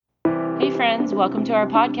friends. Welcome to our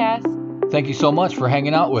podcast. Thank you so much for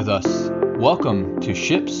hanging out with us. Welcome to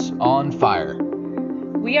Ships on Fire.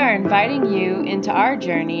 We are inviting you into our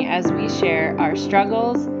journey as we share our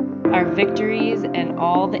struggles, our victories, and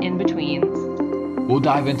all the in-betweens. We'll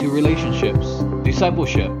dive into relationships,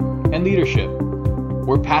 discipleship, and leadership.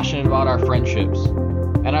 We're passionate about our friendships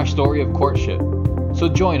and our story of courtship. So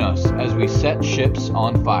join us as we set ships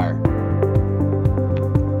on fire.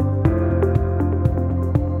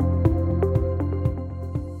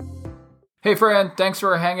 Hey friend, thanks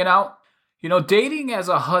for hanging out. You know, dating as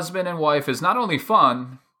a husband and wife is not only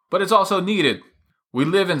fun, but it's also needed. We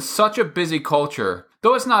live in such a busy culture.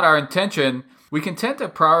 Though it's not our intention, we can tend to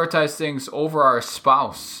prioritize things over our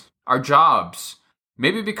spouse, our jobs.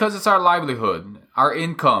 Maybe because it's our livelihood, our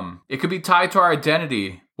income. It could be tied to our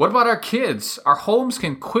identity. What about our kids? Our homes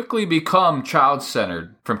can quickly become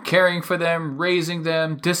child-centered. From caring for them, raising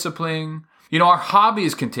them, disciplining. You know, our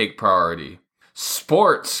hobbies can take priority.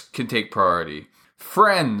 Sports can take priority.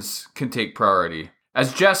 Friends can take priority.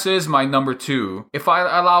 As Jess is my number two, if I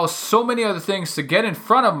allow so many other things to get in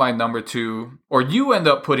front of my number two, or you end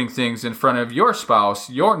up putting things in front of your spouse,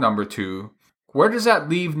 your number two, where does that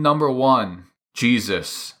leave number one?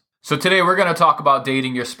 Jesus. So today we're going to talk about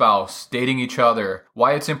dating your spouse, dating each other,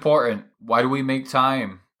 why it's important, why do we make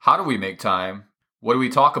time, how do we make time, what do we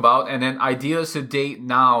talk about, and then ideas to date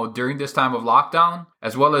now during this time of lockdown,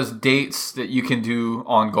 as well as dates that you can do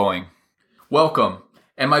ongoing. Welcome.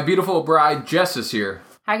 And my beautiful bride, Jess, is here.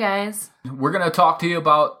 Hi, guys. We're going to talk to you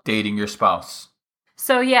about dating your spouse.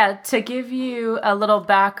 So to give you a little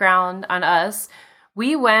background on us,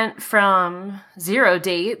 we went from 0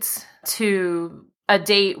 dates to a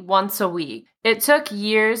date once a week. It took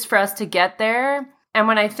years for us to get there. And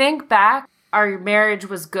when I think back, our marriage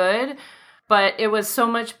was good, but it was so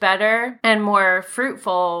much better and more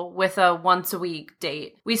fruitful with a once a week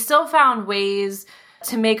date. We still found ways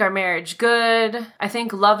to make our marriage good. I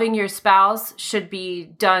think loving your spouse should be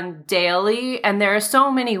done daily. And there are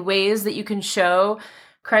so many ways that you can show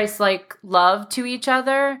Christ-like love to each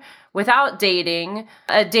other without dating.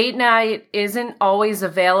 A date night isn't always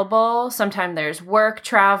available. Sometimes there's work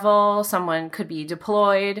travel. Someone could be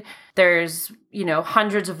deployed. There's,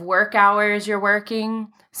 hundreds of work hours you're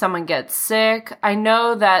working. Someone gets sick. I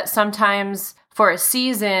know that sometimes for a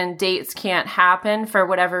season, dates can't happen for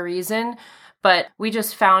whatever reason, but we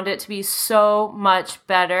just found it to be so much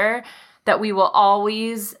better that we will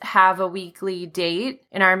always have a weekly date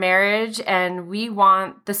in our marriage, and we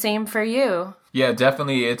want the same for you. Yeah,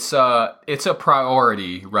 definitely. It's a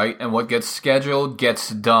priority, right? And what gets scheduled gets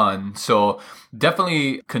done. So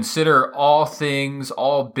definitely consider all things,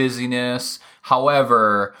 all busyness.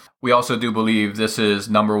 However, we also do believe this is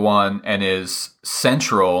number one and is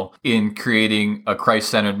central in creating a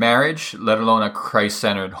Christ-centered marriage, let alone a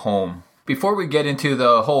Christ-centered home. Before we get into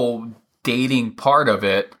the whole dating part of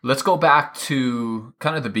it, let's go back to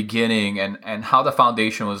kind of the beginning and how the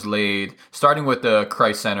foundation was laid, starting with the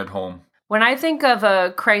Christ-centered home. When I think of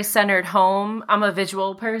a Christ-centered home, I'm a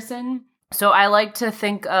visual person. So I like to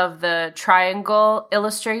think of the triangle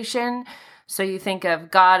illustration. So you think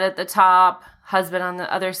of God at the top, husband on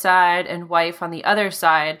the other side, and wife on the other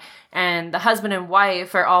side. And the husband and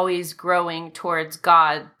wife are always growing towards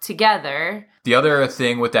God together. The other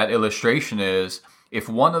thing with that illustration is, if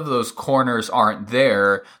one of those corners aren't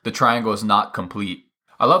there, the triangle is not complete.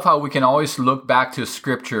 I love how we can always look back to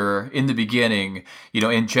scripture in the beginning,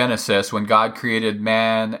 in Genesis, when God created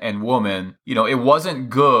man and woman. It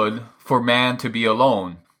wasn't good for man to be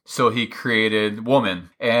alone. So he created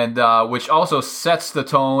woman, and which also sets the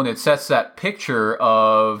tone. It sets that picture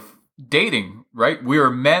of dating, right? We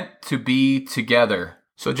are meant to be together.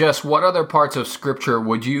 So Jess, what other parts of scripture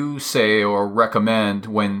would you say or recommend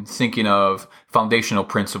when thinking of foundational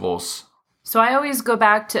principles? So I always go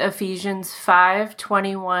back to Ephesians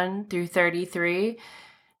 5:21 through 33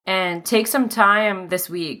 and take some time this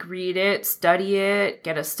week. Read it, study it,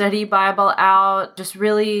 get a study Bible out, just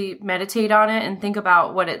really meditate on it and think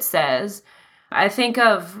about what it says. I think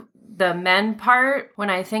of the men part when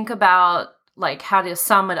I think about how to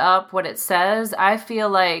sum it up, what it says. I feel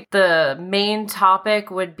like the main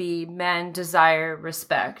topic would be men desire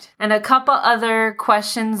respect. And a couple other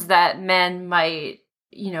questions that men might,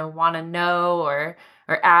 want to know or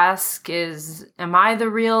ask is, am I the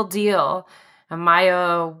real deal? Am I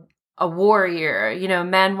a warrior?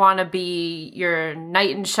 Men want to be your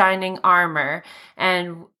knight in shining armor.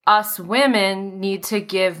 And us women need to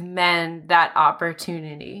give men that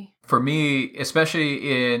opportunity. For me,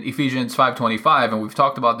 especially in Ephesians 5:25, and we've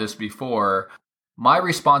talked about this before, my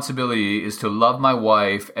responsibility is to love my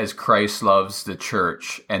wife as Christ loves the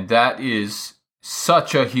church. And that is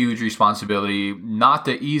such a huge responsibility, not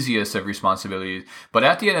the easiest of responsibilities. But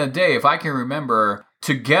at the end of the day, if I can remember,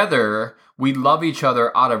 together, we love each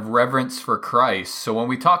other out of reverence for Christ. So when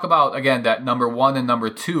we talk about, again, that number one and number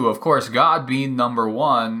two, of course, God being number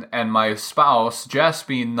one and my spouse, Jess,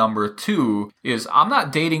 being number two, is I'm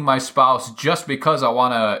not dating my spouse just because I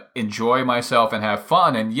want to enjoy myself and have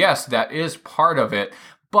fun. And yes, that is part of it.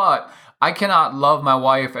 But I cannot love my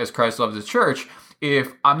wife as Christ loves the church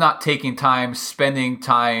if I'm not taking time, spending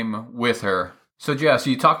time with her. So Jess,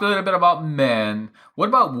 you talked a little bit about men. What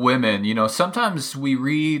about women? You know, sometimes we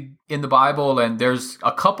read in the Bible and there's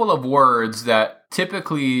a couple of words that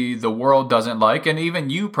typically the world doesn't like, and even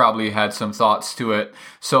you probably had some thoughts to it.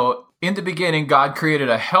 So in the beginning, God created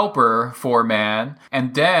a helper for man,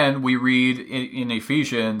 and then we read in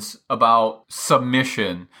Ephesians about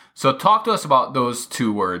submission. So talk to us about those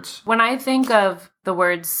two words. When I think of the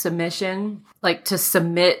word submission, like to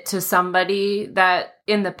submit to somebody, that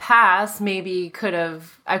in the past maybe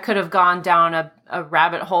I could have gone down a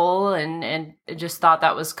rabbit hole and just thought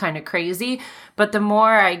that was kind of crazy. But the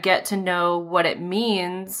more I get to know what it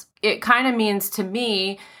means, it kind of means to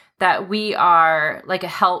me that we are like a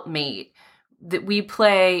helpmate, that we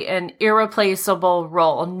play an irreplaceable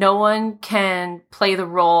role. No one can play the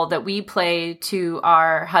role that we play to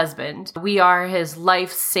our husband. We are his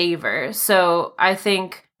life saver. So I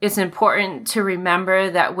think it's important to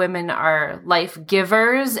remember that women are life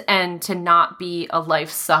givers and to not be a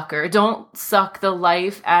life sucker. Don't suck the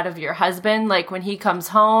life out of your husband. Like when he comes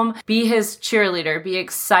home, be his cheerleader, be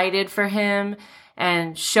excited for him,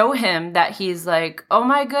 and show him that he's like, oh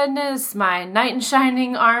my goodness, my knight in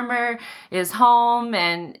shining armor is home.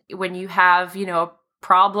 And when you have, a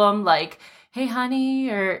problem like, hey, honey,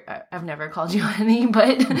 or I've never called you honey,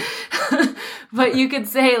 but but you could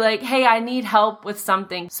say like, hey, I need help with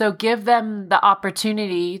something. So give them the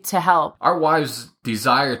opportunity to help. Our wives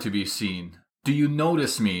desire to be seen. Do you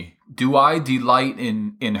notice me? Do I delight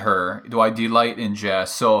in her? Do I delight in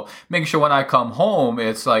Jess? So make sure when I come home,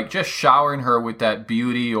 it's like just showering her with that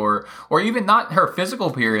beauty or even not her physical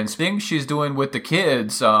appearance, things she's doing with the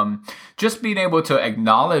kids. Just being able to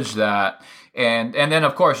acknowledge that. And then,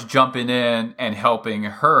 of course, jumping in and helping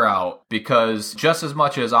her out, because just as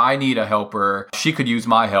much as I need a helper, she could use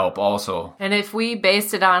my help also. And if we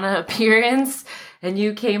based it on an appearance and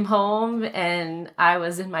you came home and I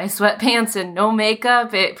was in my sweatpants and no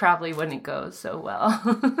makeup, it probably wouldn't go so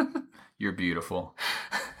well. You're beautiful.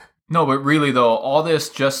 No, but really though, all this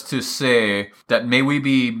just to say that may we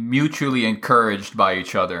be mutually encouraged by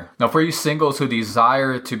each other. Now for you singles who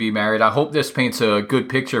desire to be married, I hope this paints a good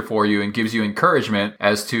picture for you and gives you encouragement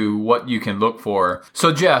as to what you can look for.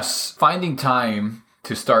 So Jess, finding time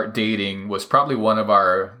to start dating was probably one of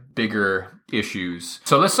our bigger issues.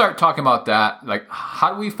 So let's start talking about that. Like,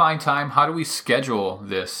 how do we find time? How do we schedule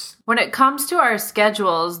this? When it comes to our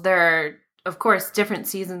schedules, there are, of course, different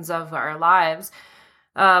seasons of our lives.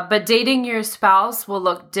 But dating your spouse will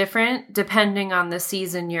look different depending on the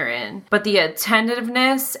season you're in. But the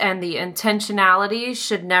attentiveness and the intentionality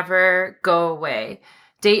should never go away.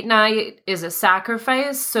 Date night is a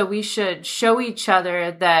sacrifice, so we should show each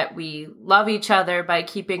other that we love each other by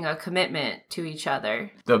keeping a commitment to each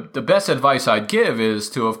other. The best advice I'd give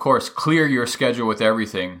is to, of course, clear your schedule with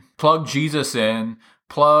everything. Plug Jesus in.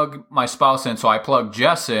 Plug my spouse in, so I plug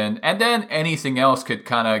Jess in, and then anything else could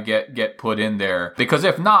kind of get put in there. Because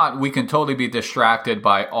if not, we can totally be distracted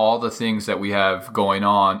by all the things that we have going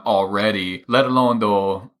on already, let alone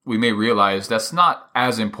though we may realize that's not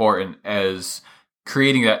as important as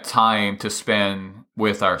creating that time to spend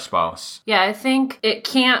with our spouse. Yeah, I think it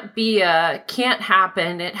can't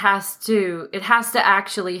happen. It has to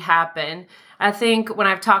actually happen. I think when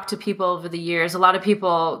I've talked to people over the years, a lot of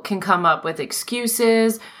people can come up with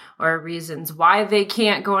excuses or reasons why they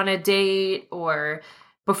can't go on a date, or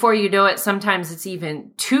before you know it, sometimes it's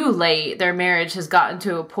even too late. Their marriage has gotten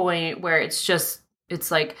to a point where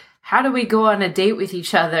it's like, how do we go on a date with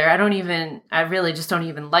each other? I really just don't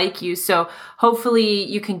even like you. So hopefully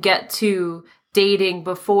you can get to dating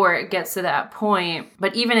before it gets to that point.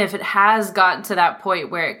 But even if it has gotten to that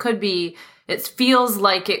point where it feels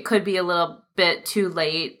like it could be a little bit too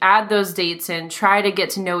late, add those dates in, try to get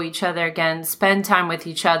to know each other again, spend time with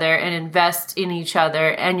each other, and invest in each other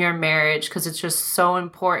and your marriage, because it's just so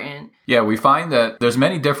important. Yeah, we find that there's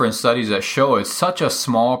many different studies that show it's such a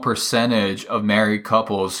small percentage of married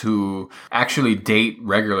couples who actually date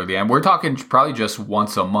regularly. And we're talking probably just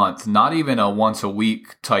once a month, not even a once a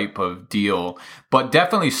week type of deal. But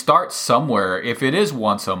definitely start somewhere. If it is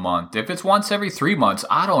once a month, if it's once every 3 months,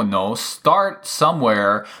 I don't know, start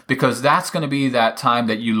somewhere, because that's going going to be that time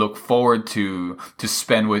that you look forward to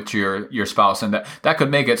spend with your spouse. And that could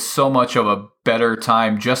make it so much of a better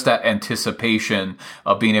time, just that anticipation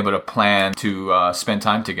of being able to plan to spend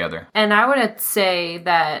time together. And I would say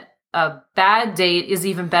that a bad date is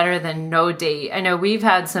even better than no date. I know we've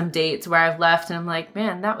had some dates where I've left and I'm like,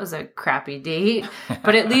 man, that was a crappy date.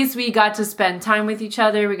 But at least we got to spend time with each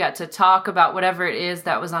other. We got to talk about whatever it is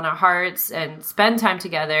that was on our hearts and spend time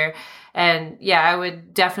together. And yeah, I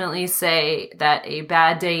would definitely say that a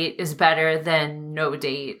bad date is better than no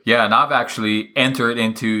date. Yeah, and I've actually entered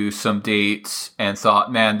into some dates and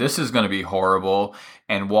thought, man, this is going to be horrible,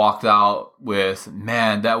 and walked out with,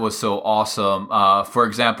 man, that was so awesome. For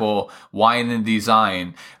example, wine and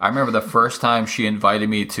design. I remember the first time she invited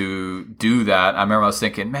me to do that, I remember I was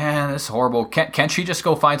thinking, man, this is horrible. Can't she just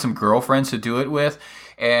go find some girlfriends to do it with?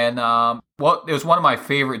 And well, it was one of my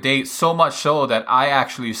favorite dates, so much so that I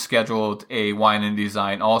actually scheduled a wine and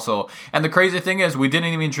design also. And the crazy thing is, we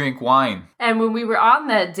didn't even drink wine. And when we were on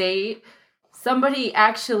that date, somebody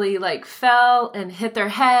actually like fell and hit their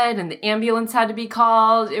head and the ambulance had to be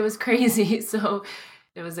called. It was crazy. So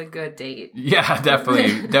it was a good date. Yeah,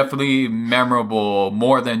 definitely memorable,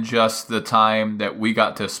 more than just the time that we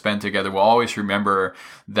got to spend together. We'll always remember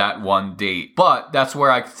that one date. But that's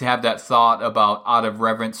where I have that thought about out of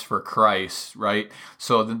reverence for Christ, right?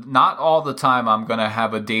 So not all the time I'm going to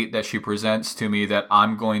have a date that she presents to me that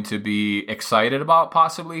I'm going to be excited about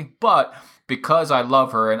possibly, but because I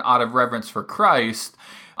love her and out of reverence for Christ,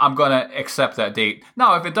 I'm going to accept that date.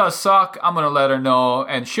 Now, if it does suck, I'm going to let her know,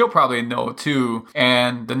 and she'll probably know too.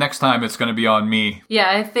 And the next time it's going to be on me.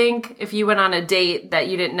 Yeah, I think if you went on a date that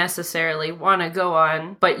you didn't necessarily want to go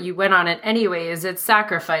on, but you went on it anyways, it's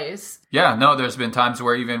sacrifice. Yeah, no, there's been times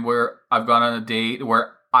where I've gone on a date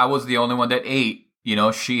where I was the only one that ate. You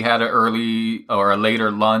know, she had an early or a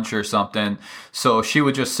later lunch or something. So she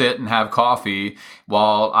would just sit and have coffee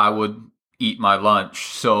while I would eat my lunch.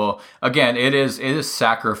 So again, it is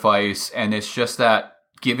sacrifice, and it's just that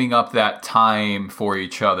giving up that time for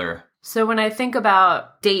each other. So when I think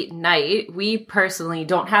about date night, we personally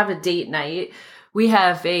don't have a date night. We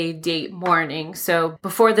have a date morning. So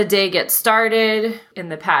before the day gets started, in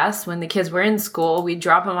the past, when the kids were in school, we'd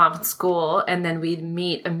drop them off at school and then we'd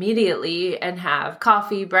meet immediately and have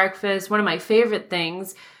coffee, breakfast. One of my favorite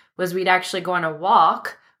things was we'd actually go on a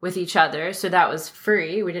walk with each other. So that was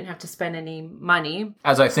free. We didn't have to spend any money.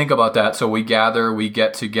 As I think about that, so we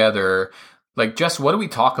get together. Like, Jess, what do we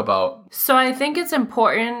talk about? So I think it's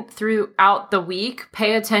important throughout the week,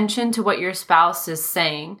 pay attention to what your spouse is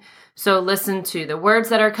saying. So listen to the words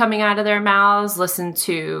that are coming out of their mouths, listen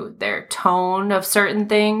to their tone of certain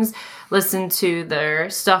things, listen to their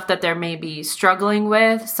stuff that they're maybe struggling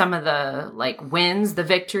with, some of the like wins, the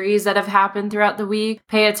victories that have happened throughout the week.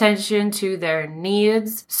 Pay attention to their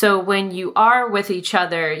needs. So when you are with each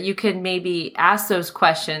other, you can maybe ask those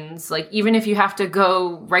questions. Like even if you have to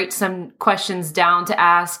go write some questions down to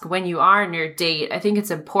ask when you are on your date, I think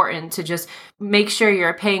it's important to just make sure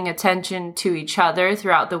you're paying attention to each other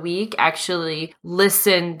throughout the week. Actually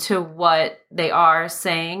listen to what they are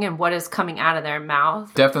saying and what is coming out of their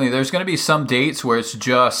mouth. Definitely. There's going to be some dates where it's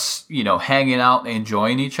just, hanging out and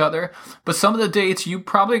enjoying each other. But some of the dates, you're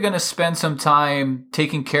probably going to spend some time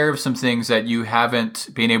taking care of some things that you haven't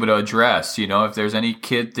been able to address. If there's any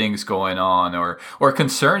kid things going on or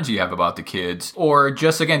concerns you have about the kids, or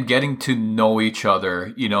just, again, getting to know each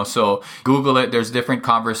other, so Google it. There's different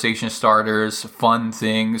conversation starters, fun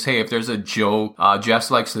things. Hey, if there's a joke,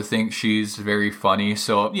 Jess likes to think she's very funny.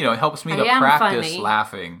 So, it helps me to practice funny.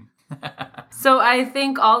 Laughing. So I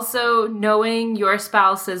think also knowing your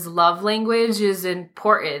spouse's love language is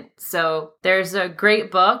important. So there's a great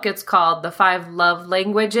book. It's called The 5 Love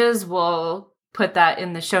Languages. We'll put that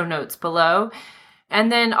in the show notes below. And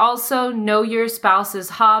then also know your spouse's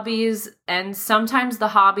hobbies. And sometimes the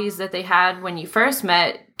hobbies that they had when you first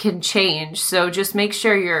met can change. So just make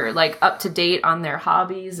sure you're like up to date on their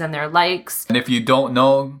hobbies and their likes. And if you don't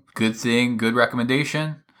know, good thing, good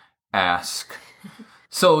recommendation, ask.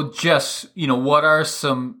 So Jess, what are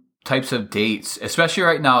some types of dates, especially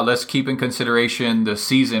right now? Let's keep in consideration the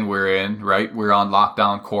season we're in, right? We're on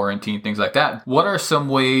lockdown, quarantine, things like that. What are some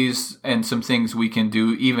ways and some things we can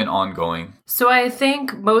do even ongoing? So I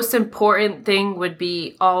think most important thing would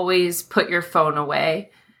be always put your phone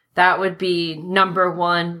away. That would be number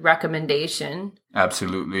one recommendation.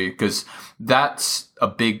 Absolutely, because that's a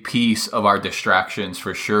big piece of our distractions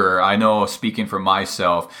for sure. I know, speaking for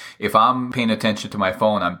myself, if I'm paying attention to my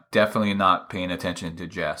phone, I'm definitely not paying attention to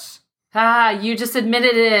Jess. You just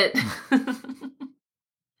admitted it.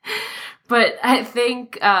 But I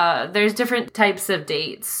think there's different types of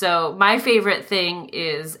dates. So my favorite thing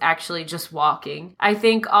is actually just walking. I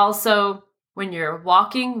think also when you're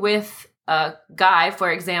walking with a guy, for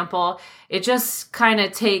example, it just kind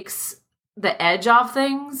of takes the edge off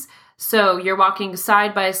things. So you're walking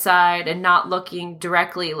side by side and not looking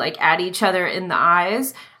directly like at each other in the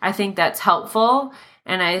eyes. I think that's helpful.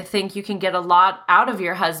 And I think you can get a lot out of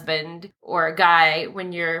your husband or a guy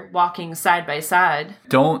when you're walking side by side.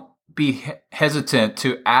 Don't be hesitant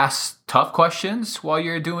to ask tough questions while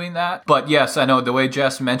you're doing that. But yes, I know the way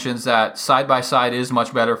Jess mentions that side by side is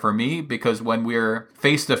much better for me, because when we're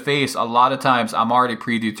face to face, a lot of times I'm already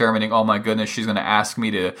predetermining, oh my goodness, she's going to ask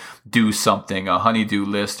me to do something, a honey-do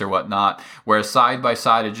list or whatnot. Whereas side by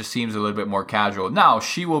side, it just seems a little bit more casual. Now,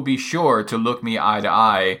 she will be sure to look me eye to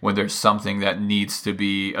eye when there's something that needs to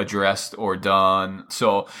be addressed or done.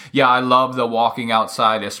 So yeah, I love the walking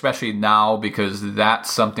outside, especially now, because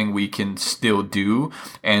that's something we can still do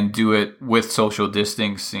and do it with social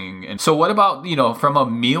distancing. And so what about, from a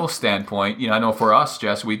meal standpoint, I know for us,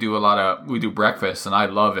 Jess, we do breakfast and I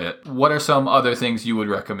love it. What are some other things you would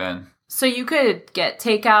recommend? So you could get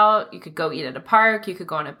takeout, you could go eat at a park, you could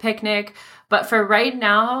go on a picnic. But for right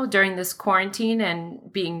now, during this quarantine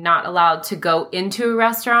and being not allowed to go into a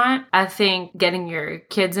restaurant, I think getting your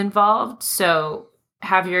kids involved. So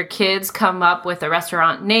have your kids come up with a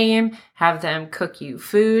restaurant name, have them cook you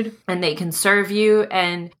food, and they can serve you.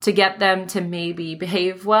 And to get them to maybe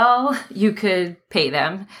behave well, you could pay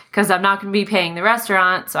them, because I'm not going to be paying the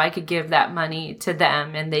restaurant, so I could give that money to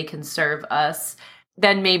them and they can serve us.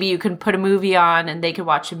 Then maybe you can put a movie on and they can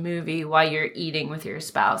watch a movie while you're eating with your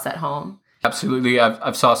spouse at home. Absolutely.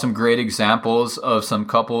 I've saw some great examples of some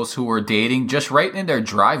couples who were dating just right in their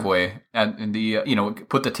driveway, and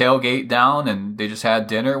put the tailgate down and they just had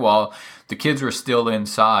dinner while the kids were still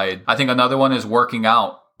inside. I think another one is working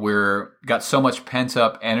out. We're got so much pent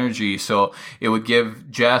up energy, so it would give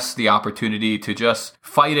Jess the opportunity to just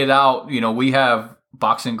fight it out. We have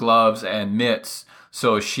boxing gloves and mitts.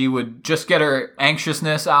 So she would just get her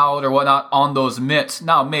anxiousness out or whatnot on those mitts.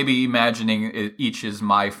 Now, maybe imagining each is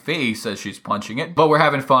my face as she's punching it. But we're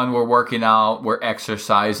having fun. We're working out. We're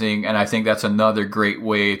exercising. And I think that's another great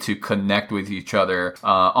way to connect with each other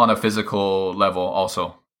on a physical level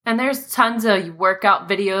also. And there's tons of workout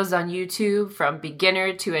videos on YouTube from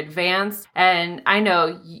beginner to advanced. And I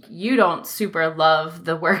know you don't super love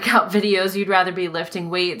the workout videos. You'd rather be lifting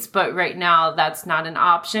weights. But right now, that's not an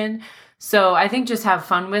option. So I think just have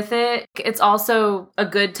fun with it. It's also a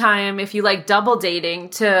good time if you like double dating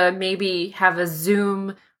to maybe have a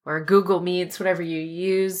Zoom or Google Meets, whatever you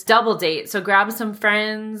use, double date. So grab some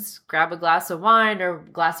friends, grab a glass of wine or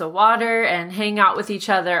glass of water and hang out with each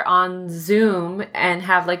other on Zoom and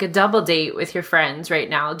have like a double date with your friends right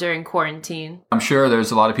now during quarantine. I'm sure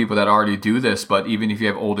there's a lot of people that already do this, but even if you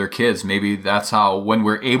have older kids, maybe that's how, when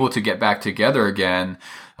we're able to get back together again,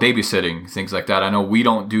 babysitting, things like that. I know we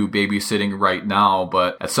don't do babysitting right now,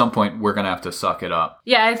 but at some point we're going to have to suck it up.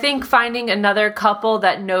 Yeah, I think finding another couple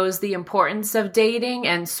that knows the importance of dating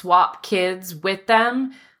and swap kids with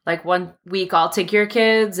them. Like 1 week I'll take your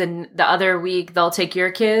kids and the other week they'll take your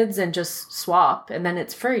kids and just swap and then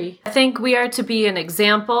it's free. I think we are to be an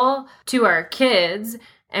example to our kids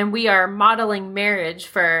and we are modeling marriage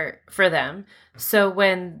for them. So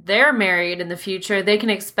when they're married in the future, they can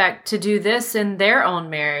expect to do this in their own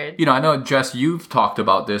marriage. I know, Jess, you've talked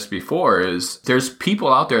about this before, is there's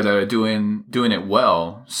people out there that are doing it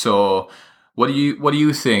well. So what do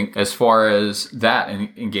you think as far as that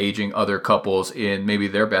and engaging other couples in maybe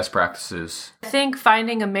their best practices? I think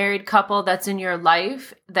finding a married couple that's in your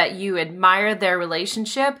life, that you admire their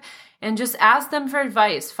relationship, and just ask them for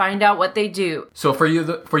advice. Find out what they do. So for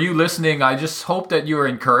you listening, I just hope that you are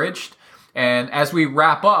encouraged. And as we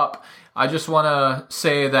wrap up, I just want to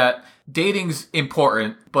say that dating's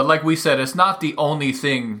important, but like we said, it's not the only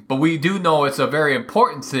thing, but we do know it's a very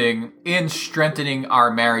important thing in strengthening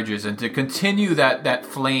our marriages and to continue that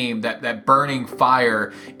flame, that burning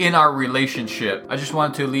fire in our relationship. I just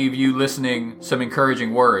wanted to leave you listening some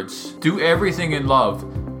encouraging words. Do everything in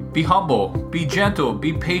love. Be humble, be gentle,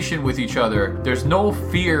 be patient with each other. There's no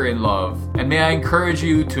fear in love. And may I encourage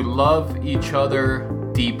you to love each other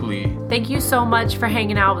deeply. Thank you so much for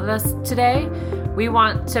hanging out with us today. We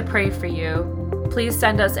want to pray for you. Please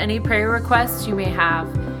send us any prayer requests you may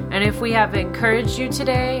have. And if we have encouraged you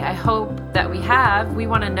today, I hope that we have. We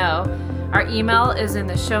want to know. Our email is in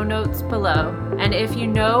the show notes below. And if you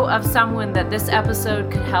know of someone that this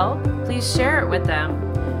episode could help, please share it with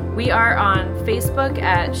them. We are on Facebook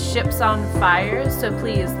at Ships on Fire, so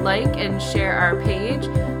please like and share our page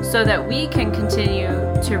so that we can continue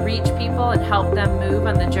to reach people and help them move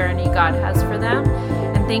on the journey God has for them.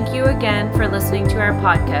 And thank you again for listening to our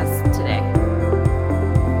podcast today.